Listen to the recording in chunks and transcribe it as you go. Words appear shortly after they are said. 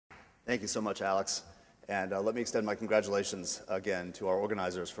Thank you so much, Alex. And let me extend my congratulations again to our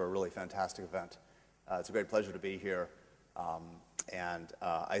organizers for a really fantastic event. It's a great pleasure to be here.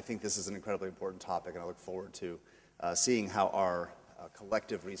 I think this is an incredibly important topic, and I look forward to seeing how our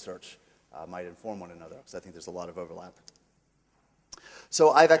collective research might inform one another, because I think there's a lot of overlap. So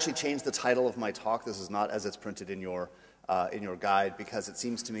I've actually changed the title of my talk. This is not as it's printed in your guide, because it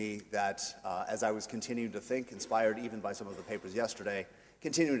seems to me that as I was continuing to think, inspired even by some of the papers yesterday,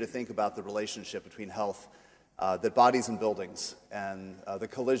 continuing to think about the relationship between health, that bodies and buildings, and the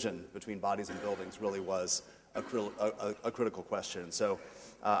collision between bodies and buildings really was a critical question. So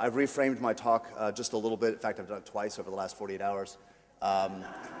I've reframed my talk just a little bit. In fact, I've done it twice over the last 48 hours.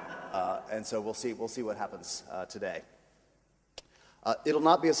 And so we'll see what happens today. It'll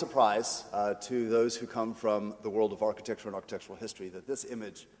not be a surprise to those who come from the world of architecture and architectural history that this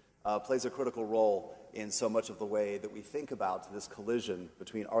image plays a critical role in so much of the way that we think about this collision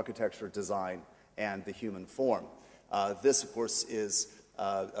between architecture, design, and the human form. This, of course, is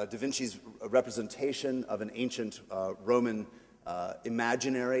Da Vinci's representation of an ancient Roman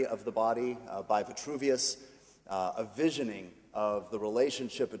imaginary of the body by Vitruvius, a visioning of the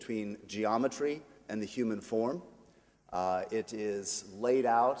relationship between geometry and the human form. It is laid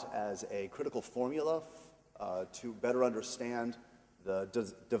out as a critical formula to better understand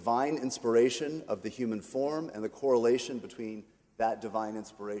the divine inspiration of the human form and the correlation between that divine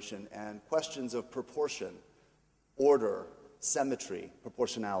inspiration and questions of proportion, order, symmetry,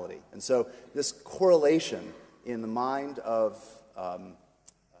 proportionality. And so this correlation in the mind of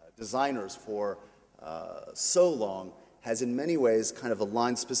designers for so long has in many ways kind of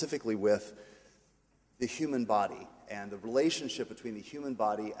aligned specifically with the human body and the relationship between the human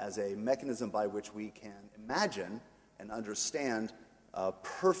body as a mechanism by which we can imagine and understand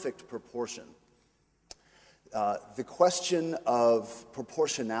perfect proportion. The question of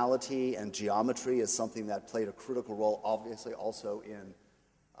proportionality and geometry is something that played a critical role, obviously, also in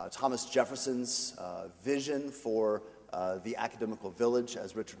Thomas Jefferson's vision for the academical village,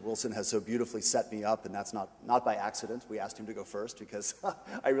 as Richard Wilson has so beautifully set me up, and that's not by accident. We asked him to go first because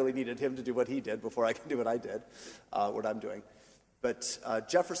I really needed him to do what he did before I could do what I did, what I'm doing. But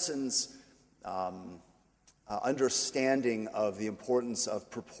Jefferson's understanding of the importance of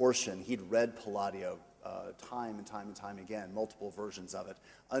proportion, he'd read Palladio time and time again, multiple versions of it,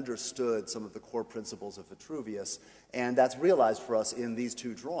 understood some of the core principles of Vitruvius, and that's realized for us in these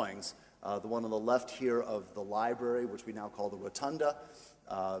two drawings. The one on the left here of the library, which we now call the Rotunda,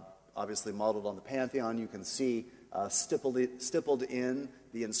 obviously modeled on the Pantheon. You can see stippled in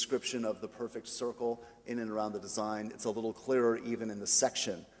the inscription of the perfect circle in and around the design. It's a little clearer even in the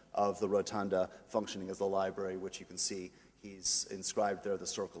section of the Rotunda functioning as the library, which you can see he's inscribed there the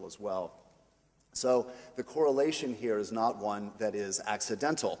circle as well. So the correlation here is not one that is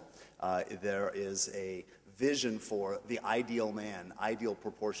accidental. There is a vision for the ideal man, ideal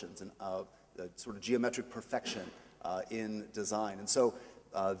proportions, and the sort of geometric perfection in design. And so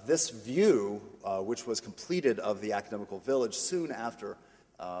this view, which was completed of the academical village soon after,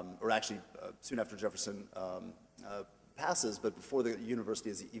 soon after Jefferson passes, but before the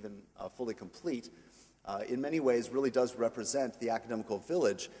university is even fully complete, in many ways really does represent the academical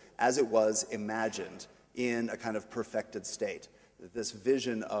village as it was imagined in a kind of perfected state. This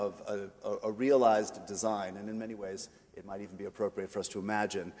vision of a realized design, and in many ways it might even be appropriate for us to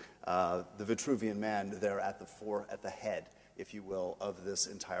imagine the Vitruvian man there at the head, if you will, of this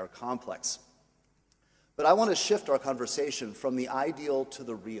entire complex. But I want to shift our conversation from the ideal to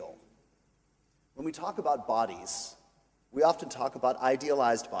the real. When we talk about bodies, we often talk about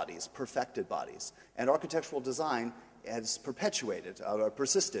idealized bodies, perfected bodies, and architectural design has perpetuated or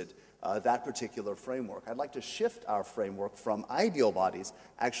persisted that particular framework. I'd like to shift our framework from ideal bodies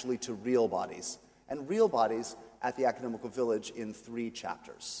actually to real bodies, and real bodies at the Academical Village in 3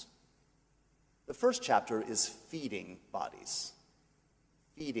 chapters. The first chapter is feeding bodies.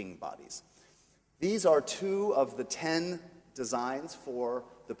 Feeding bodies. These are 2 of the 10 designs for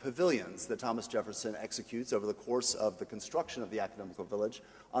the pavilions that Thomas Jefferson executes over the course of the construction of the Academical Village.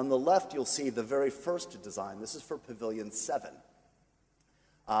 On the left, you'll see the very first design. This is for Pavilion 7.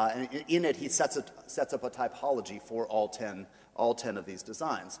 And in it, he sets up a typology for all 10 of these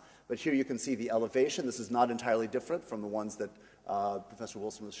designs. But here you can see the elevation. This is not entirely different from the ones that Professor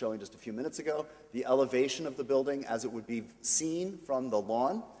Wilson was showing just a few minutes ago. The elevation of the building as it would be seen from the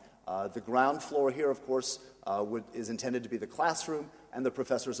lawn. The ground floor here, of course, is intended to be the classroom and the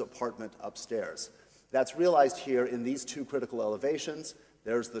professor's apartment upstairs. That's realized here in these 2 critical elevations.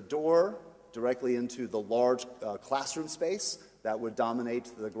 There's the door directly into the large classroom space that would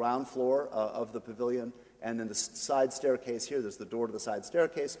dominate the ground floor of the pavilion. and then the side staircase here, there's the door to the side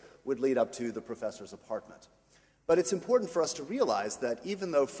staircase, would lead up to the professor's apartment. But it's important for us to realize that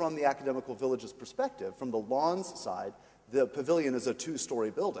even though from the Academical Village's perspective, from the lawns side, the pavilion is a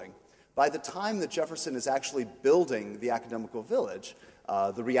two-story building, by the time that Jefferson is actually building the Academical Village,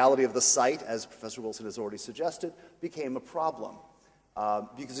 the reality of the site, as Professor Wilson has already suggested, became a problem.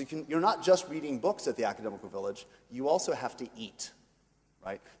 Because you're not just reading books at the Academical Village, you also have to eat,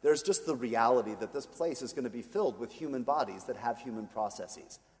 right? There's just the reality that this place is going to be filled with human bodies that have human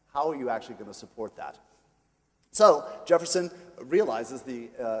processes. How are you actually going to support that? So Jefferson realizes the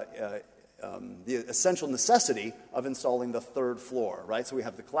essential necessity of installing the third floor, right? So we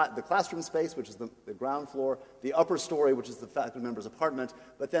have the classroom space, which is the ground floor, the upper story, which is the faculty member's apartment,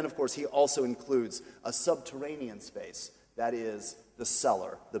 but then, of course, he also includes a subterranean space, that is the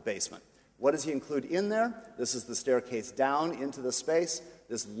cellar, the basement. What does he include in there? This is the staircase down into the space,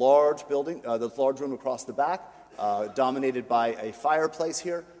 this large building, this large room across the back, dominated by a fireplace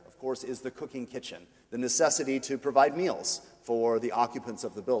here, of course, is the cooking kitchen, the necessity to provide meals for the occupants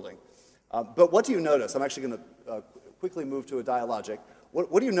of the building. But what do you notice? I'm actually going to quickly move to a dialogic.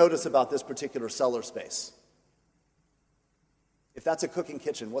 What do you notice about this particular cellar space? If that's a cooking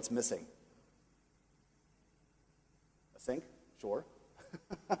kitchen, what's missing? A sink? Sure.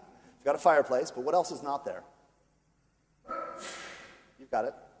 You've got a fireplace, but what else is not there? You've got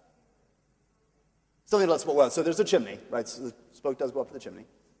it. Something less, well, so there's a chimney, right? So the smoke does go up to the chimney.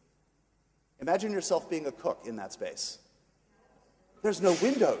 Imagine yourself being a cook in that space. There's no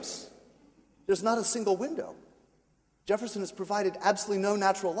windows. There's not a single window. Jefferson has provided absolutely no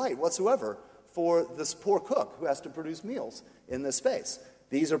natural light whatsoever for this poor cook who has to produce meals in this space.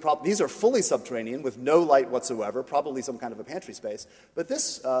 These are fully subterranean with no light whatsoever, probably some kind of a pantry space. But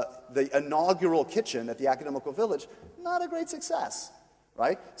this, the inaugural kitchen at the Academical Village, not a great success,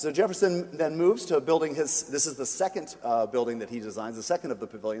 right? So Jefferson then moves to building this is the second building that he designs, the second of the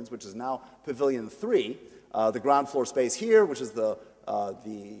pavilions, which is now Pavilion 3, the ground floor space here, which is the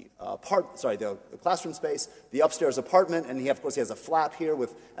classroom space, the upstairs apartment, and of course he has a flap here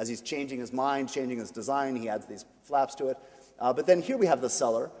with, as he's changing his mind, changing his design, he adds these flaps to it. But then here we have the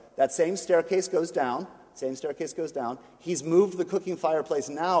cellar. That same staircase goes down. He's moved the cooking fireplace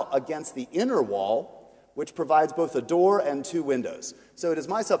now against the inner wall, which provides both a door and two windows. So it is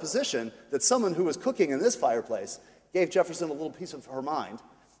my supposition that someone who was cooking in this fireplace gave Jefferson a little piece of her mind.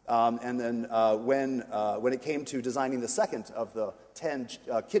 And then when it came to designing the second of the 10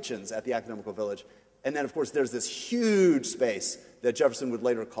 kitchens at the Academical Village, and then, of course, there's this huge space that Jefferson would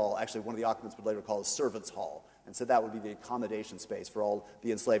later call, actually one of the occupants would later call a servants' hall. And so that would be the accommodation space for all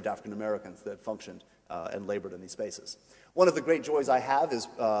the enslaved African Americans that functioned and labored in these spaces. One of the great joys I have is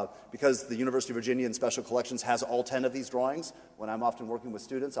because the University of Virginia in Special Collections has all 10 of these drawings. When I'm often working with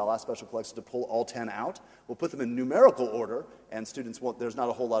students, I'll ask Special Collections to pull all 10 out. We'll put them in numerical order, and students won't, there's not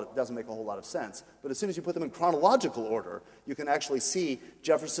a whole lot, it doesn't make a whole lot of sense. But as soon as you put them in chronological order, you can actually see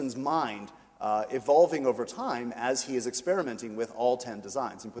Jefferson's mind evolving over time as he is experimenting with all 10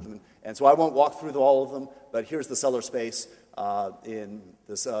 designs. And put them in, and so I won't walk through all of them, but here's the cellar space in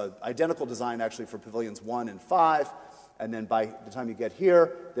this identical design actually for Pavilions 1 and 5. And then by the time you get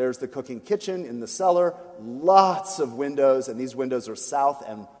here, there's the cooking kitchen in the cellar, lots of windows, and these windows are south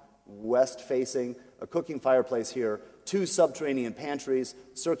and west facing, a cooking fireplace here, 2 subterranean pantries,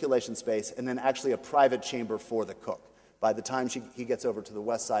 circulation space, and then actually a private chamber for the cook. By the time he gets over to the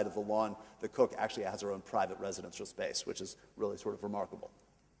west side of the lawn, the cook actually has her own private residential space, which is really sort of remarkable.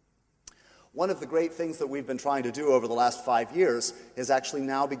 One of the great things that we've been trying to do over the last 5 years is actually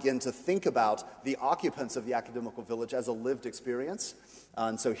now begin to think about the occupants of the Academical Village as a lived experience.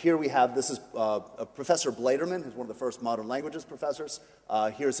 And so here we have, this is Professor Bladerman, who's one of the first modern languages professors.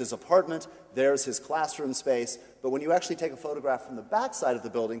 Here's his apartment, there's his classroom space. But when you actually take a photograph from the back side of the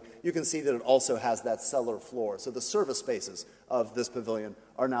building, you can see that it also has that cellar floor. So the service spaces of this pavilion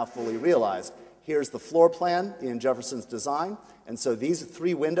are now fully realized. Here's the floor plan in Jefferson's design. And so these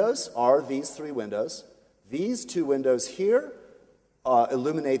 3 windows are these 3 windows. These 2 windows here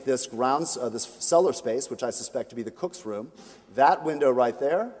illuminate this this cellar space, which I suspect to be the cook's room. That window right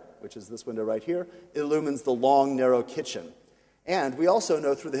there, which is this window right here, illumines the long, narrow kitchen. And we also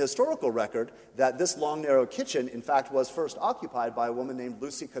know through the historical record that this long, narrow kitchen, in fact, was first occupied by a woman named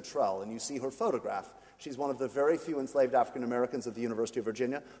Lucy Cottrell, and you see her photograph. She's one of the very few enslaved African Americans at the University of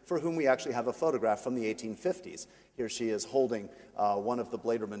Virginia for whom we actually have a photograph from the 1850s. Here she is holding one of the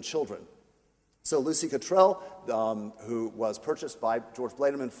Bladerman children. So Lucy Cottrell, who was purchased by George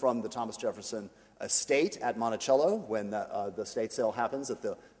Bladerman from the Thomas Jefferson estate at Monticello when the estate sale happens at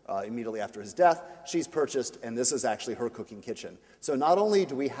the immediately after his death. She's purchased, and this is actually her cooking kitchen. So not only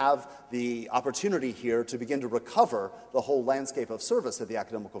do we have the opportunity here to begin to recover the whole landscape of service at the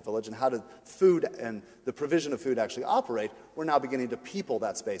Academical Village and how did food and the provision of food actually operate, we're now beginning to people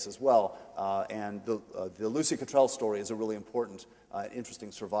that space as well. And the Lucy Cottrell story is a really important,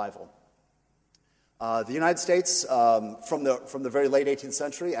 interesting survival. The United States, from the very late 18th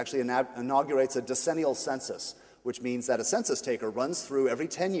century, actually inaugurates a decennial census, which means that a census taker runs through every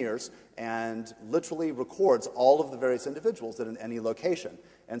 10 years and literally records all of the various individuals at any location.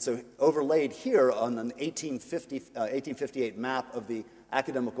 And so overlaid here on an 1858 map of the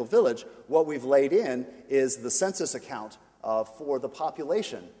Academical Village, what we've laid in is the census account for the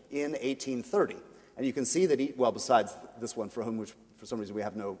population in 1830. And you can see that, well, besides this one for some reason we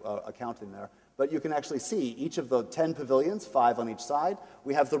have no account in there, but you can actually see each of the 10 pavilions, 5 on each side.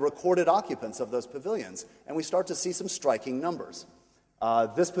 We have the recorded occupants of those pavilions, and we start to see some striking numbers.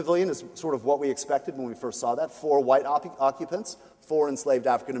 This pavilion is sort of what we expected when we first saw that. 4 white occupants, 4 enslaved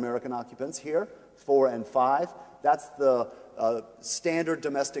African-American occupants here, 4 and 5. That's the standard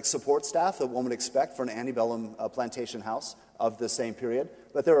domestic support staff that one would expect for an antebellum plantation house of the same period.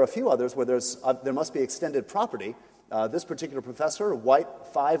 But there are a few others where there must be extended property. This particular professor,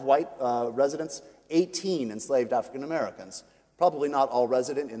 5 white residents, 18 enslaved African Americans. Probably not all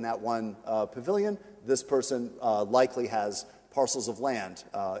resident in that one pavilion. This person likely has parcels of land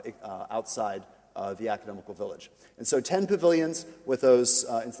outside the Academical Village. And so 10 pavilions with those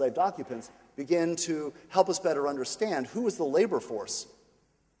enslaved occupants begin to help us better understand who is the labor force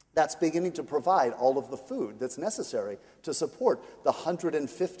that's beginning to provide all of the food that's necessary to support the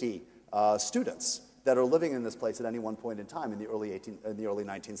 150 students that are living in this place at any one point in time in the early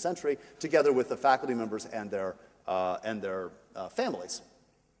 19th century, together with the faculty members and their families.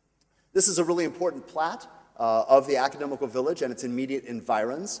 This is a really important plat of the Academical Village and its immediate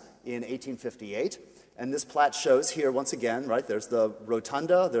environs in 1858. And this plat shows here, once again, right, there's the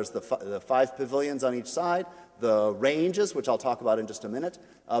rotunda, there's the 5 pavilions on each side, the ranges, which I'll talk about in just a minute,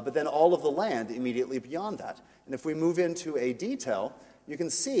 but then all of the land immediately beyond that. And if we move into a detail, you can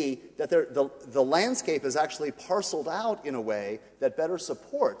see that the landscape is actually parceled out in a way that better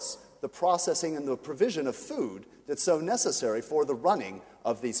supports the processing and the provision of food that's so necessary for the running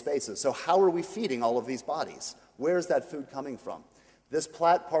of these spaces. So how are we feeding all of these bodies? Where is that food coming from? This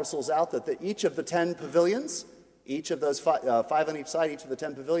plat parcels out that each of the 10 pavilions, each of those 5 on each side, each of the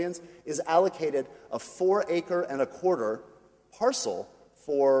 10 pavilions, is allocated a 4-acre-and-a-quarter parcel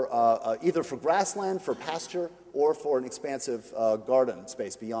for either for grassland, for pasture, or for an expansive garden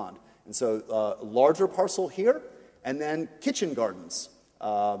space beyond. And so larger parcel here, and then kitchen gardens,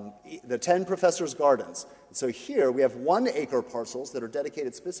 the 10 professors' gardens. So here we have 1-acre parcels that are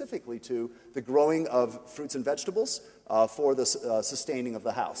dedicated specifically to the growing of fruits and vegetables for the sustaining of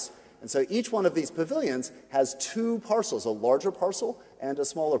the house. And so each one of these pavilions has 2 parcels, a larger parcel and a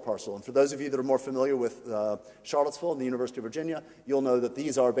smaller parcel. And for those of you that are more familiar with Charlottesville and the University of Virginia, you'll know that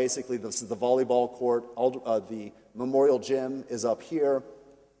these are basically, this is the volleyball court, the memorial gym is up here.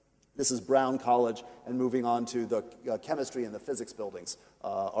 This is Brown College, and moving on to the chemistry and the physics buildings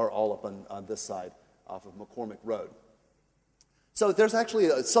are all up on this side off of McCormick Road. So there's actually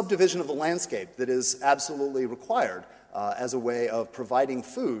a subdivision of the landscape that is absolutely required as a way of providing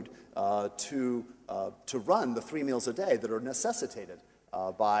food to run the 3 meals a day that are necessitated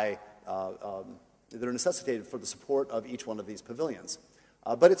for the support of each one of these pavilions.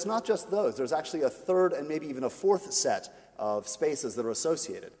 But it's not just those. There's actually a 3rd and maybe even a 4th set of spaces that are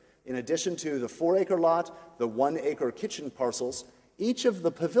associated. In addition to the 4-acre lot, the 1-acre kitchen parcels, each of the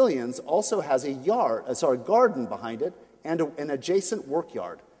pavilions also has a garden behind it and an adjacent work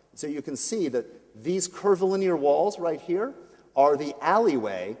yard. So you can see that these curvilinear walls right here are the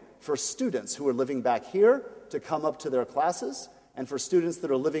alleyway for students who are living back here to come up to their classes, and for students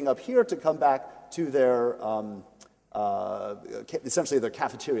that are living up here to come back to their, essentially their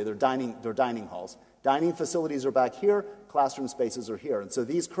cafeteria, their dining halls. Dining facilities are back here, classroom spaces are here. And so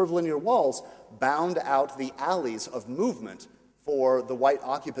these curvilinear walls bound out the alleys of movement for the white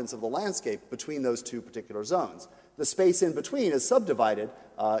occupants of the landscape between those 2 particular zones. The space in between is subdivided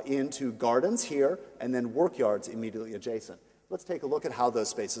into gardens here and then work yards immediately adjacent. Let's take a look at how those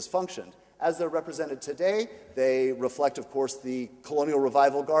spaces functioned. As they're represented today, they reflect, of course, the colonial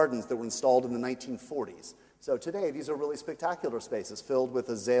revival gardens that were installed in the 1940s. So today, these are really spectacular spaces filled with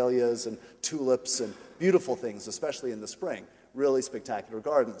azaleas and tulips and beautiful things, especially in the spring. Really spectacular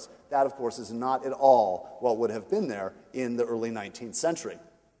gardens. That, of course, is not at all what would have been there in the early 19th century.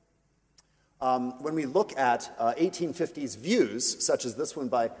 When we look at 1850s views, such as this one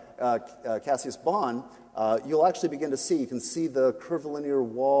by Cassius Bond, you'll actually begin to see, you can see the curvilinear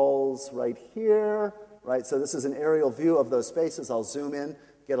walls right here, right? So this is an aerial view of those spaces. I'll zoom in,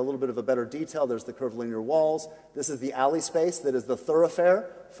 get a little bit of a better detail. There's the curvilinear walls. This is the alley space that is the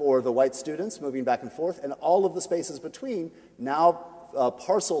thoroughfare for the white students moving back and forth, and all of the spaces between now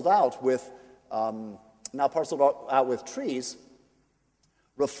parceled out with trees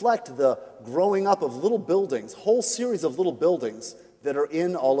reflect the growing up of little buildings, whole series of little buildings that are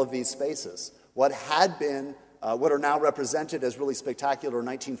in all of these spaces. What had been, what are now represented as really spectacular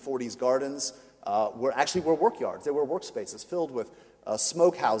 1940s gardens were work yards. They were workspaces filled with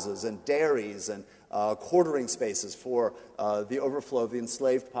smokehouses and dairies and quartering spaces for the overflow of the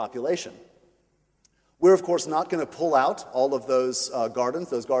enslaved population. We're, of course, not going to pull out all of those gardens.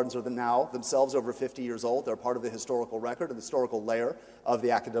 Those gardens are now themselves over 50 years old. They're part of the historical record, the historical layer of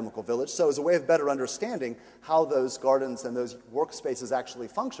the Academical Village. So as a way of better understanding how those gardens and those workspaces actually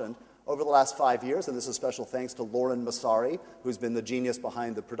functioned over the last 5 years, and this is special thanks to Lauren Massari, who's been the genius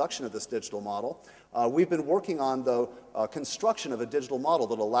behind the production of this digital model, we've been working on the construction of a digital model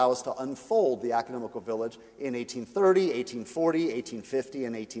that will allow us to unfold the Academical Village in 1830, 1840, 1850,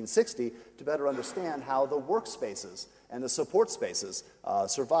 and 1860 to better understand how the workspaces and the support spaces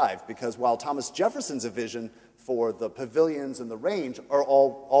survived. Because while Thomas Jefferson's vision for the pavilions and the range are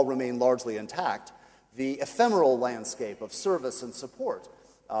all remain largely intact, the ephemeral landscape of service and support,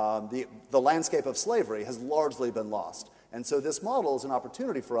 the landscape of slavery has largely been lost. And so this model is an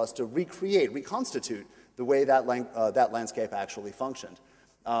opportunity for us to reconstitute the way that landscape actually functioned.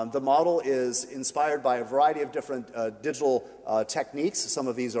 The model is inspired by a variety of different digital techniques. Some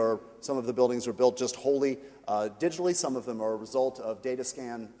of the buildings are built just wholly digitally. Some of them are a result of data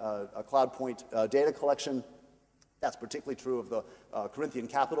scan, cloud point data collection. That's particularly true of the Corinthian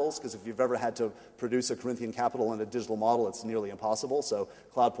capitals, because if you've ever had to produce a Corinthian capital in a digital model, it's nearly impossible. So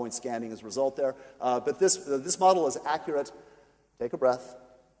cloud point scanning is a result there. But this model is accurate, take a breath,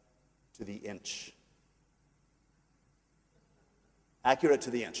 to the inch. Accurate to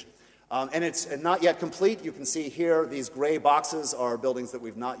the inch. And it's not yet complete. You can see here these gray boxes are buildings that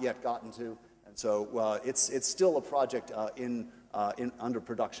we've not yet gotten to. And so it's still a project under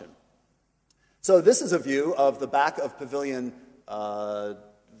production. So this is a view of the back of Pavilion 4.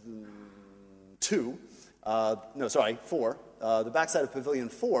 The backside of Pavilion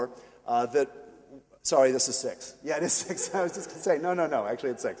 4 sorry, this is 6. Yeah, it is 6. I was just going to say, no,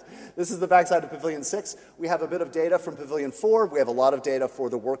 actually it's 6. This is the backside of Pavilion 6. We have a bit of data from Pavilion 4. We have a lot of data for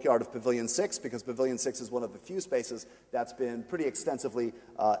the workyard of Pavilion 6, because Pavilion 6 is one of the few spaces that's been pretty extensively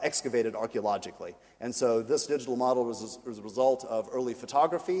excavated archaeologically. And so this digital model was a result of early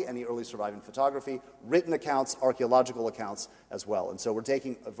photography, any early surviving photography, written accounts, archaeological accounts as well. And so we're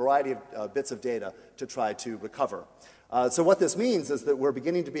taking a variety of bits of data to try to recover. So what this means is that we're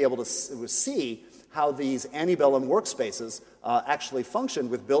beginning to be able to see how these antebellum workspaces actually functioned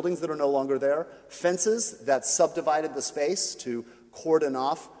with buildings that are no longer there, fences that subdivided the space to cordon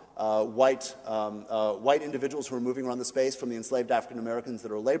off white individuals who are moving around the space from the enslaved African Americans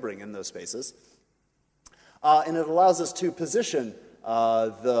that are laboring in those spaces. And it allows us to position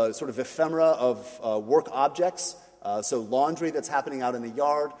the sort of ephemera of work objects, so laundry that's happening out in the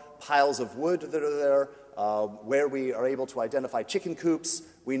yard, piles of wood that are there, where we are able to identify chicken coops.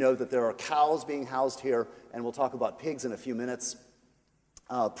 We know that there are cows being housed here, and we'll talk about pigs in a few minutes.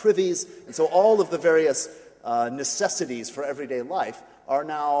 Privies, and so all of the various necessities for everyday life are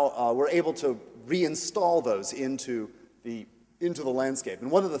now, we're able to reinstall those into the landscape. And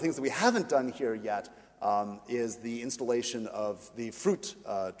one of the things that we haven't done here yet is the installation of the fruit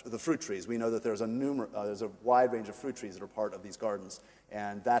trees. We know that there's a wide range of fruit trees that are part of these gardens,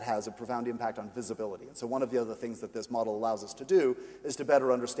 and that has a profound impact on visibility. And so one of the other things that this model allows us to do is to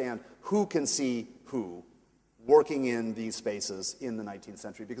better understand who can see who working in these spaces in the 19th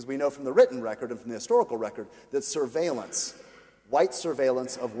century, because we know from the written record and from the historical record that surveillance, white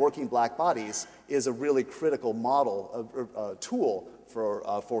surveillance of working black bodies, is a really critical model, tool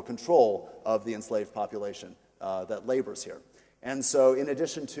for control of the enslaved population that labors here. And so in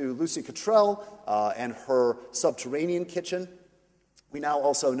addition to Lucy Cottrell and her subterranean kitchen, we now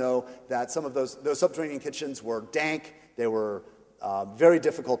also know that some of those subterranean kitchens were dank, they were very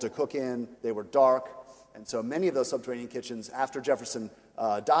difficult to cook in, they were dark, and so many of those subterranean kitchens, after Jefferson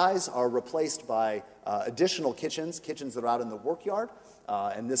dies, are replaced by additional kitchens that are out in the workyard,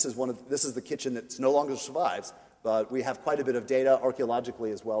 and this is the kitchen that no longer survives, but we have quite a bit of data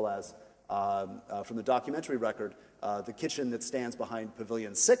archaeologically as well as from the documentary record, the kitchen that stands behind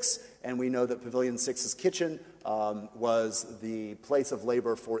Pavilion 6, and we know that Pavilion 6's kitchen was the place of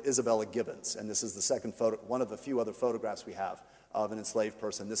labor for Isabella Gibbons, and this is the second photo, one of the few other photographs we have of an enslaved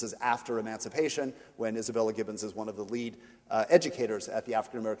person. This is after emancipation, when Isabella Gibbons is one of the lead educators at the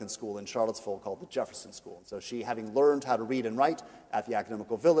African-American school in Charlottesville called the Jefferson School. So she, having learned how to read and write at the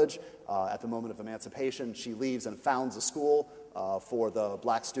Academical Village, at the moment of emancipation, she leaves and founds a school for the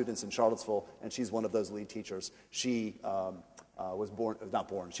black students in Charlottesville, and she's one of those lead teachers. She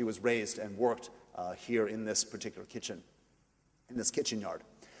she was raised and worked here in this particular kitchen, in this kitchen yard.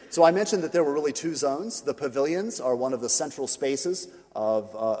 So I mentioned that there were really two zones. The pavilions are one of the central spaces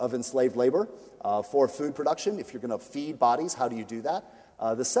of enslaved labor for food production. If you're going to feed bodies, how do you do that?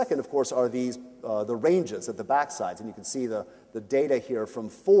 The second, of course, are these the ranges at the backsides, and you can see the data here from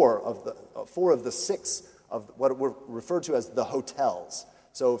four of the six of what were referred to as the hotels.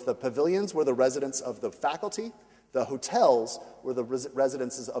 So if the pavilions were the residence of the faculty, the hotels were the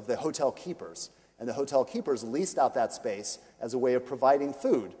residences of the hotel keepers. And the hotel keepers leased out that space as a way of providing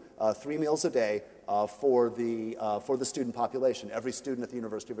food, 3 meals a day for the student population. Every student at the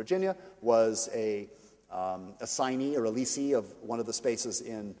University of Virginia was a assignee or a leasee of one of the spaces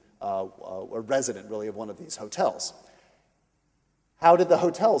in, a resident really of one of these hotels. How did the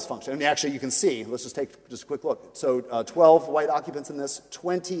hotels function? I mean, actually, you can see, let's just take just a quick look. So 12 white occupants in this,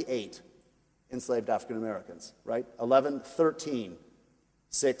 28 enslaved African Americans, right? 11, 13.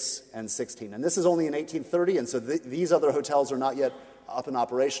 6, and 16. And this is only in 1830, and so these other hotels are not yet up and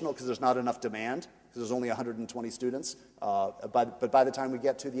operational because there's not enough demand, because there's only 120 students. But by the time we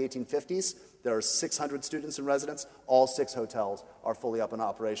get to the 1850s, there are 600 students in residence. All 6 hotels are fully up and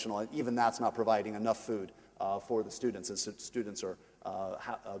operational, and even that's not providing enough food for the students, as students are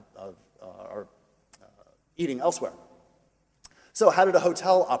eating elsewhere. So how did a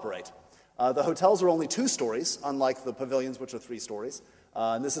hotel operate? The hotels are only 2 stories, unlike the pavilions, which are 3 stories.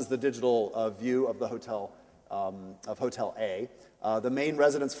 And this is the digital view of the hotel, of Hotel A. The main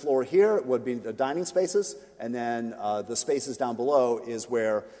residence floor here would be the dining spaces, and then the spaces down below is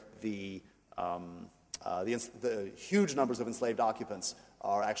where the huge numbers of enslaved occupants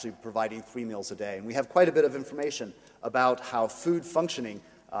are actually providing 3 meals a day. And we have quite a bit of information about how food functioning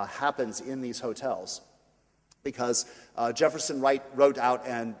happens in these hotels, because Jefferson wrote out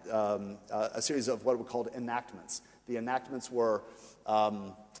a series of what were called enactments. The enactments were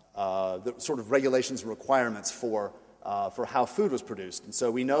the sort of regulations and requirements for how food was produced. And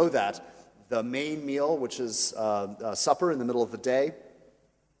so we know that the main meal, which is supper in the middle of the day,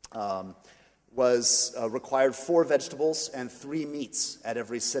 required 4 vegetables and 3 meats at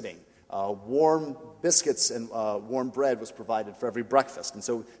every sitting. Warm biscuits and warm bread was provided for every breakfast. And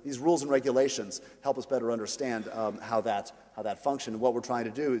so these rules and regulations help us better understand how that functioned. And what we're trying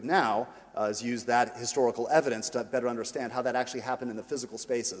to do now is use that historical evidence to better understand how that actually happened in the physical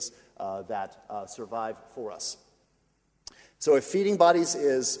spaces that survive for us. So if feeding bodies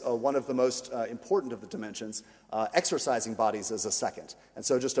is one of the most important of the dimensions, exercising bodies is a second. And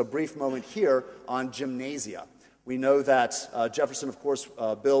so just a brief moment here on gymnasia. We know that Jefferson, of course,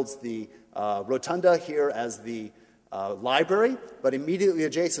 builds the rotunda here as the library, but immediately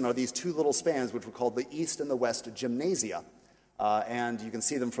adjacent are these 2 little spans, which were called the East and the West Gymnasia. And you can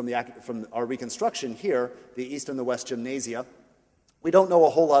see them from our reconstruction here, the East and the West Gymnasia. We don't know a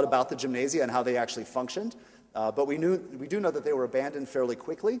whole lot about the gymnasia and how they actually functioned, but we do know that they were abandoned fairly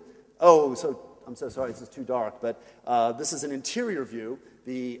quickly. Oh, so I'm so sorry, this is too dark, but this is an interior view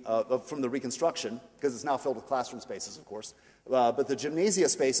from the reconstruction, because it's now filled with classroom spaces, of course. But the gymnasia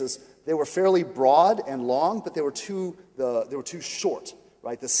spaces, they were fairly broad and long, but they were too short,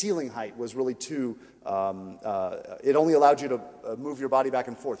 right? The ceiling height was really too, it only allowed you to move your body back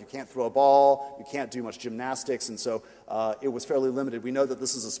and forth. You can't throw a ball, you can't do much gymnastics, and so it was fairly limited. We know that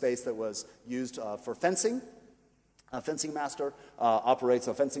this is a space that was used for fencing. A fencing master operates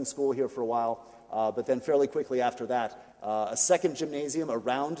a fencing school here for a while, but then fairly quickly after that, a second gymnasium, a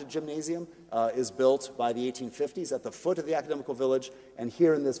round gymnasium, is built by the 1850s at the foot of the Academical Village. And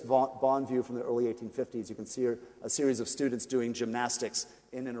here in this Bond view from the early 1850s, you can see a series of students doing gymnastics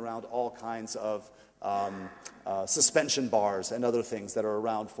in and around all kinds of suspension bars and other things that are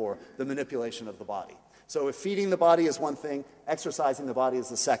around for the manipulation of the body. So if feeding the body is one thing, exercising the body is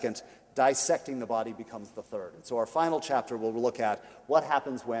the second, dissecting the body becomes the third. And so our final chapter will look at what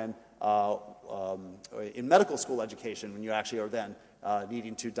happens when, in medical school education, when you actually are then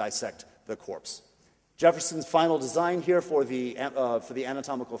needing to dissect the corpse. Jefferson's final design here for the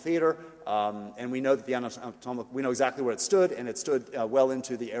anatomical theater, and we know that we know exactly where it stood, and it stood well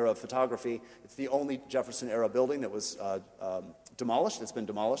into the era of photography. It's the only Jefferson era building that was demolished. It's been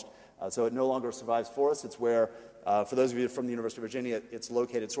demolished. So it no longer survives for us. It's where, for those of you from the University of Virginia, it's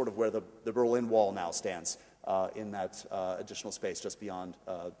located sort of where the Berlin Wall now stands in that additional space just beyond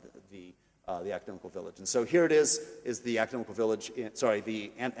the Academical Village. And so here it is the Academical Village,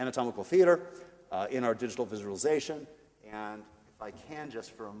 the Anatomical Theater in our digital visualization. And if I can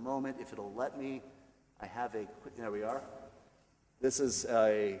just for a moment, if it'll let me, I have a quick, there we are. This is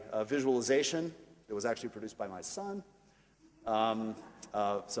a visualization that was actually produced by my son. So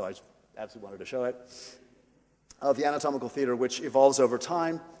I absolutely wanted to show it, of the Anatomical Theater, which evolves over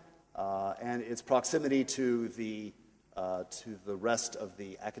time, and its proximity to the rest of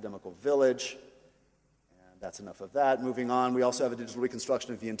the Academical Village. And that's enough of that. Moving on, we also have a digital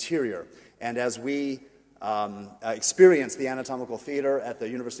reconstruction of the interior. And as we experienced the Anatomical Theater at the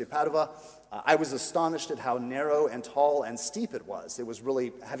University of Padua, I was astonished at how narrow and tall and steep it was. It was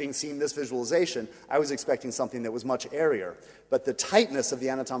really, having seen this visualization, I was expecting something that was much airier. But the tightness of the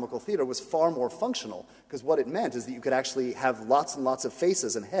Anatomical Theater was far more functional, because what it meant is that you could actually have lots and lots of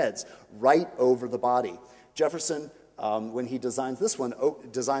faces and heads right over the body. Jefferson, when he designs this one,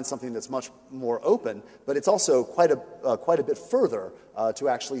 designs something that's much more open, but it's also quite a bit further to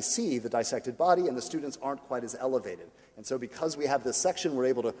actually see the dissected body, and the students aren't quite as elevated. And so because we have this section, we're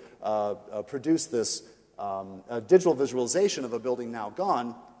able to produce this digital visualization of a building now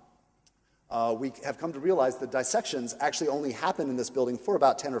gone. We have come to realize that dissections actually only happen in this building for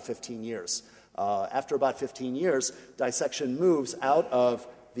about 10 or 15 years. After about 15 years, dissection moves out of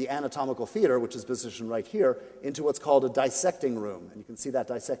the Anatomical Theater, which is positioned right here, into what's called a dissecting room. And you can see that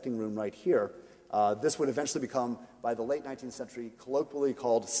dissecting room right here. This would eventually become, by the late 19th century, colloquially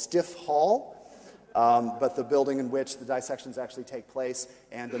called Stiff Hall, but the building in which the dissections actually take place.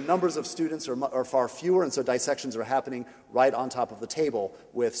 And the numbers of students are far fewer, and so dissections are happening right on top of the table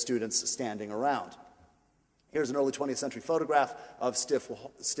with students standing around. Here's an early 20th century photograph of Stiff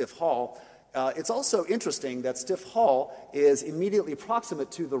Hall. It's also interesting that Stiff Hall is immediately proximate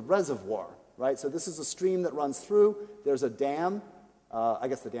to the reservoir, right? So this is a stream that runs through. There's a dam. I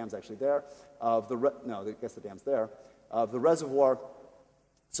guess the dam's actually there. I guess the dam's there. Of the reservoir.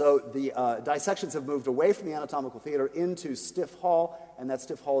 So the dissections have moved away from the Anatomical Theater into Stiff Hall, and that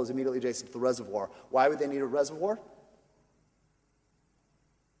Stiff Hall is immediately adjacent to the reservoir. Why would they need a reservoir?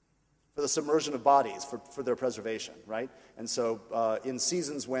 For the submersion of bodies, for their preservation, right? And so in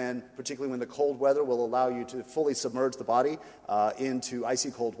seasons when, particularly when the cold weather will allow you to fully submerge the body into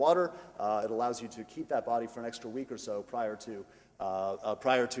icy cold water, it allows you to keep that body for an extra week or so prior to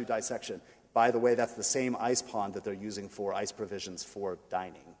dissection. By the way, that's the same ice pond that they're using for ice provisions for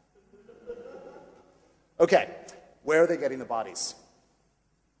dining. Okay, where are they getting the bodies?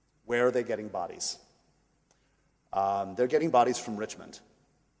 Where are they getting bodies? They're getting bodies from Richmond.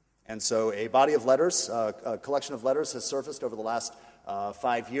 And so a body of letters, a collection of letters has surfaced over the last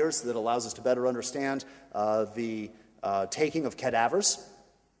 5 years that allows us to better understand the taking of cadavers.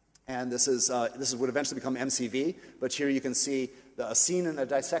 And this would eventually become MCV, but here you can see a scene in a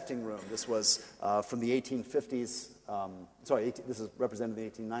dissecting room. This was from the 1850s, this is represented in the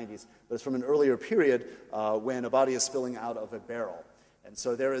 1890s, but it's from an earlier period when a body is spilling out of a barrel. And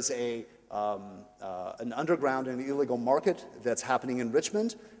so there is an underground and illegal market that's happening in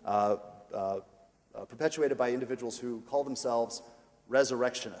Richmond, perpetuated by individuals who call themselves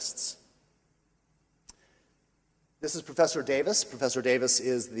resurrectionists. This is Professor Davis. Professor Davis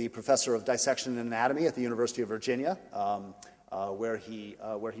is the professor of dissection and anatomy at the University of Virginia, where he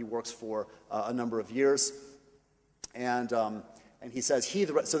works for a number of years. And he says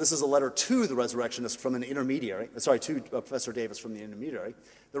so this is a letter to the resurrectionist from an intermediary, to Professor Davis from the intermediary.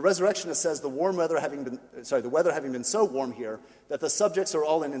 The resurrectionist says the weather having been so warm here that the subjects are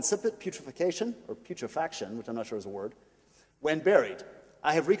all in incipient putrefaction, which I'm not sure is a word, when buried.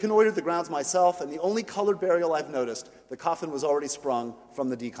 I have reconnoitered the grounds myself, and the only colored burial I've noticed, the coffin was already sprung from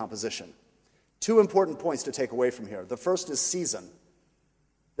the decomposition. 2 important points to take away from here. The first is season.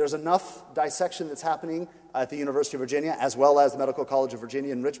 There's enough dissection that's happening at the University of Virginia, as well as the Medical College of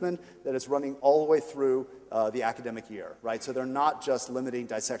Virginia in Richmond, that it's running all the way through the academic year, right? So they're not just limiting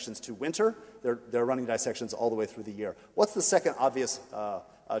dissections to winter, they're running dissections all the way through the year. What's the second obvious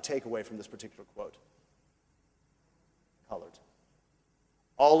takeaway from this particular quote? Colored.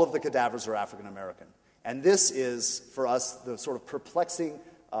 All of the cadavers are African American. And this is, for us, the sort of perplexing,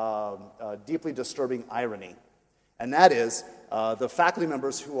 deeply disturbing irony. And that is the faculty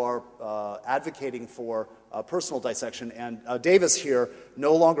members who are advocating for personal dissection. And Davis here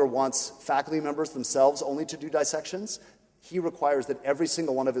no longer wants faculty members themselves only to do dissections. He requires that every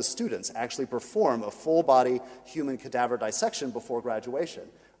single one of his students actually perform a full-body human cadaver dissection before graduation.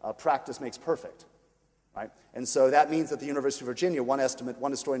 Practice makes perfect. right? And so that means that the University of Virginia, one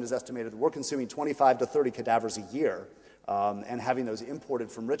historian has estimated that we're consuming 25 to 30 cadavers a year and having those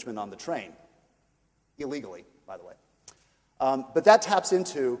imported from Richmond on the train, illegally, by the way. But that taps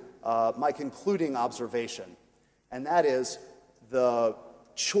into my concluding observation, and that is the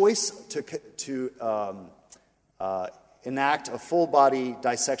choice to enact a full-body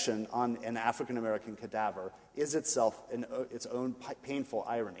dissection on an African-American cadaver is itself its own painful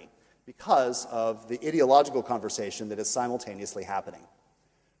irony because of the ideological conversation that is simultaneously happening.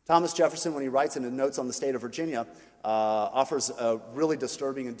 Thomas Jefferson, when he writes in his notes on the state of Virginia, offers a really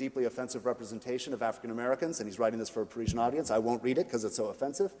disturbing and deeply offensive representation of African Americans, and he's writing this for a Parisian audience. I won't read it because it's so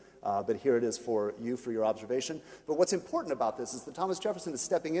offensive, but here it is for you for your observation. But what's important about this is that Thomas Jefferson is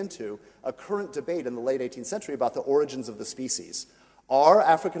stepping into a current debate in the late 18th century about the origins of the species. Are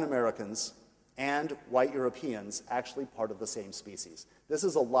African Americans and white Europeans actually part of the same species? This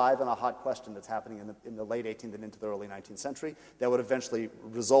is a live and a hot question that's happening in the late 18th and into the early 19th century that would eventually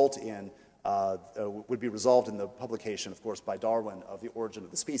result in, would be resolved in the publication, of course, by Darwin of The Origin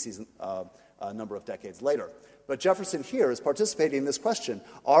of the Species a number of decades later. But Jefferson here is participating in this question: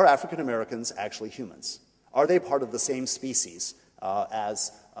 are African Americans actually humans? Are they part of the same species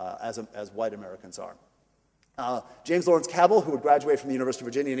as white Americans are? James Lawrence Cabell, who would graduate from the University of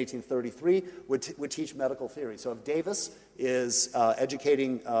Virginia in 1833, would teach medical theory. So if Davis is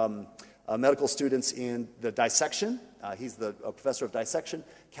educating medical students in the dissection, he's the professor of dissection.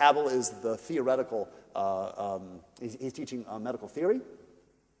 Cabell is the theoretical, he's teaching medical theory.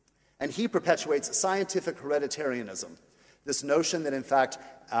 And he perpetuates scientific hereditarianism, this notion that, in fact,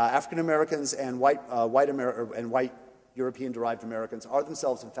 African Americans and white European-derived Americans are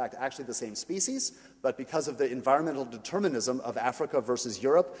themselves, in fact, actually the same species, but because of the environmental determinism of Africa versus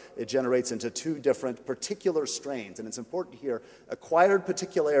Europe, it generates into two different particular strains. And it's important here, acquired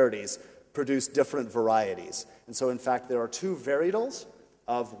particularities produce different varieties. And so, in fact, there are two varietals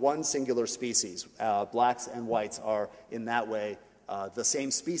of one singular species. Blacks and whites are, in that way, the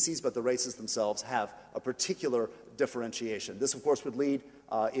same species, but the races themselves have a particular differentiation. This, of course, would lead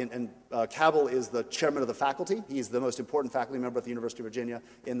Cabell is the chairman of the faculty. He's the most important faculty member at the University of Virginia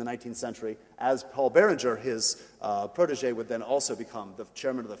in the 19th century. As Paul Barringer, his protege, would then also become the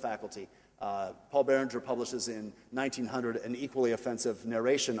chairman of the faculty. Paul Barringer publishes in 1900 an equally offensive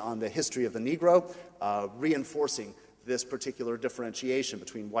narration on the history of the Negro, reinforcing this particular differentiation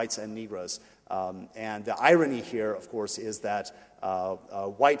between whites and Negroes. And the irony here, of course, is that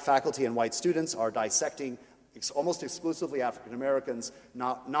white faculty and white students are dissecting almost exclusively African Americans,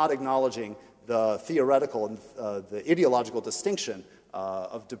 not acknowledging the theoretical and the ideological distinction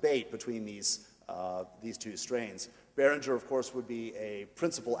of debate between these two strains. Barringer, of course, would be a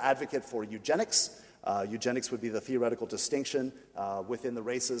principal advocate for eugenics. Eugenics would be the theoretical distinction within the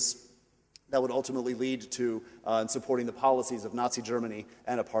races that would ultimately lead to supporting the policies of Nazi Germany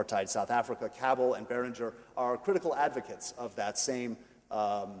and apartheid South Africa. Cabell and Barringer are critical advocates of that same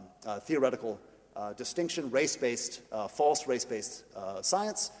theoretical distinction, race-based, false race-based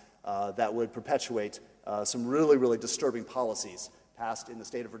science that would perpetuate some really, really disturbing policies passed in the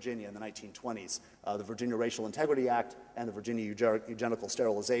state of Virginia in the 1920s, the Virginia Racial Integrity Act and the Virginia Eugenical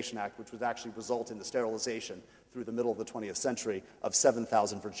Sterilization Act, which would actually result in the sterilization through the middle of the 20th century of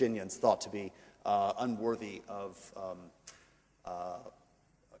 7,000 Virginians thought to be unworthy of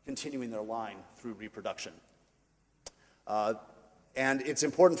continuing their line through reproduction. And it's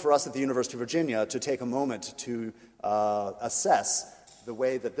important for us at the University of Virginia to take a moment to assess the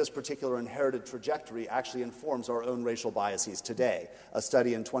way that this particular inherited trajectory actually informs our own racial biases today. A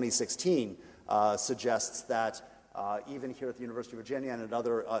study in 2016 suggests that even here at the University of Virginia and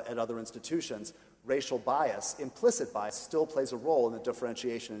at other institutions, racial bias, implicit bias, still plays a role in the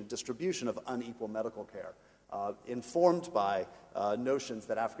differentiation and distribution of unequal medical care, informed by notions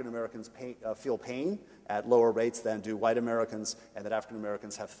that African Americans feel pain at lower rates than do white Americans, and that African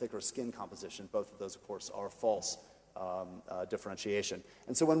Americans have thicker skin composition. Both of those, of course, are false differentiation.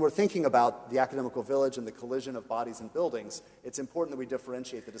 And so when we're thinking about the academical village and the collision of bodies and buildings, it's important that we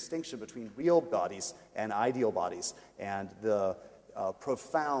differentiate the distinction between real bodies and ideal bodies and the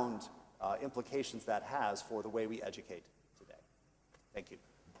profound implications that has for the way we educate today. Thank you.